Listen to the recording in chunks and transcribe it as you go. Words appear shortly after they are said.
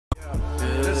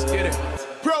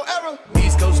grill ever.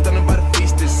 East Coast stunning by the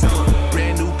feast this summer.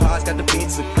 Brand new pods got the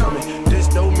pizza coming. This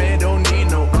dope man don't need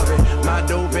no oven. My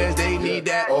dope bands, they need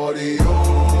that Alright,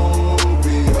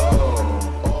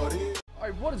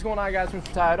 what is going on, guys?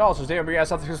 Mr. Ty also today, you guys,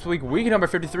 South this week, week number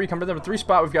 53. Coming to number 3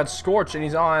 spot, we've got Scorch, and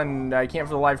he's on, I can't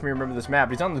for the life of me remember this map,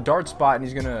 but he's on the dart spot, and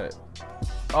he's gonna,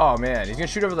 oh man, he's gonna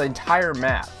shoot over the entire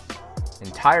map.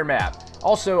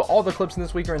 Also, all the clips in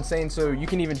this week are insane, so you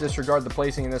can even disregard the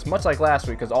placing in this, much like last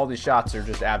week, because all these shots are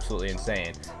just absolutely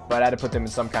insane. But I had to put them in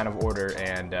some kind of order,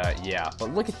 and yeah.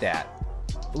 But look at that.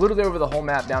 Literally over the whole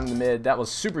map down in the mid. That was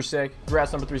super sick.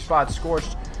 Congrats, number 3 spot,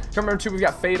 Scorched. Coming number 2, we've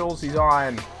got Fatals. He's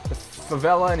on the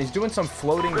Favela, and he's doing some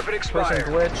floating person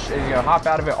glitch. And he's gonna hop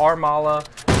out of it. Armala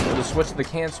with a switch to the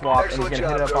can swap, and he's gonna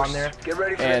hit it up on there.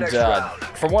 And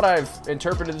from what I've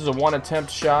interpreted, this is a 1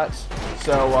 attempt shot.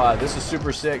 So this is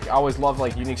super sick. I always love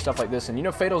like unique stuff like this, and you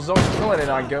know Fatal's always killing it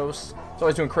on Ghosts. He's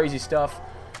always doing crazy stuff.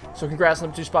 So congrats,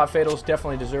 number 2 spot, Fatals.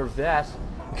 Definitely deserve that.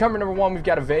 Coming number 1, we've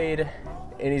got Evade,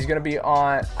 and he's gonna be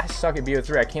on. I suck at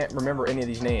BO3. I can't remember any of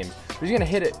these names, but he's gonna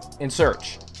hit it in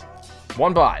Search.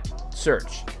 One bot,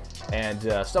 Search. And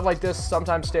stuff like this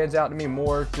sometimes stands out to me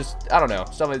more. Just, I don't know,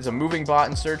 stuff like it's a moving bot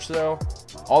in Search though,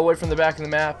 all the way from the back of the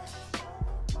map,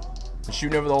 and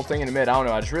shooting over the whole thing in the mid. I don't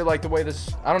know, I just really like the way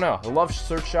this, I don't know, I love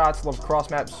search shots, love cross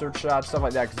map search shots, stuff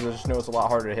like that, because I just know it's a lot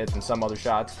harder to hit than some other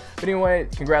shots. But anyway,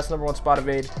 congrats, number 1 spot,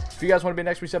 Evade. If you guys want to be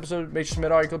next week's episode, make sure to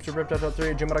submit all your clips to rip.3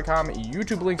 at gmail.com.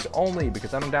 YouTube links only,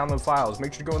 because I don't download files.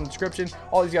 Make sure to go in the description.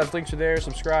 All these guys' links are there.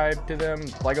 Subscribe to them,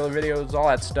 like other videos, all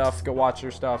that stuff. Go watch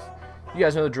their stuff. You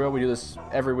guys know the drill. We do this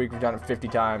every week. We've done it 50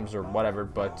 times or whatever.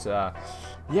 But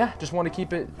yeah, just want to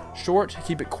keep it short,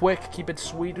 keep it quick, keep it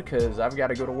sweet, because I've got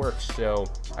to go to work. So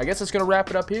I guess that's going to wrap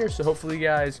it up here. So hopefully you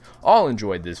guys all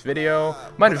enjoyed this video.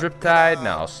 My name is Riptide, and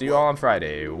I'll see you all on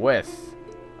Friday with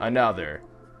another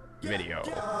video.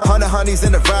 100 honeys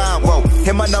in the ride, whoa.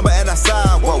 Hit my number and I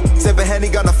sign, whoa. Sippin' Henny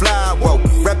gonna fly, whoa.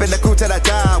 Rapping the crew till I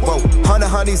die, whoa. 100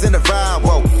 honeys in the ride,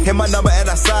 whoa. Hit my number and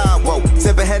I sign, whoa.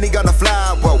 Sippin' Henny gonna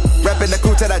fly, whoa. Rapping the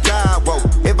crew till I die, whoa.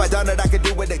 If I done it, I could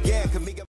do it again.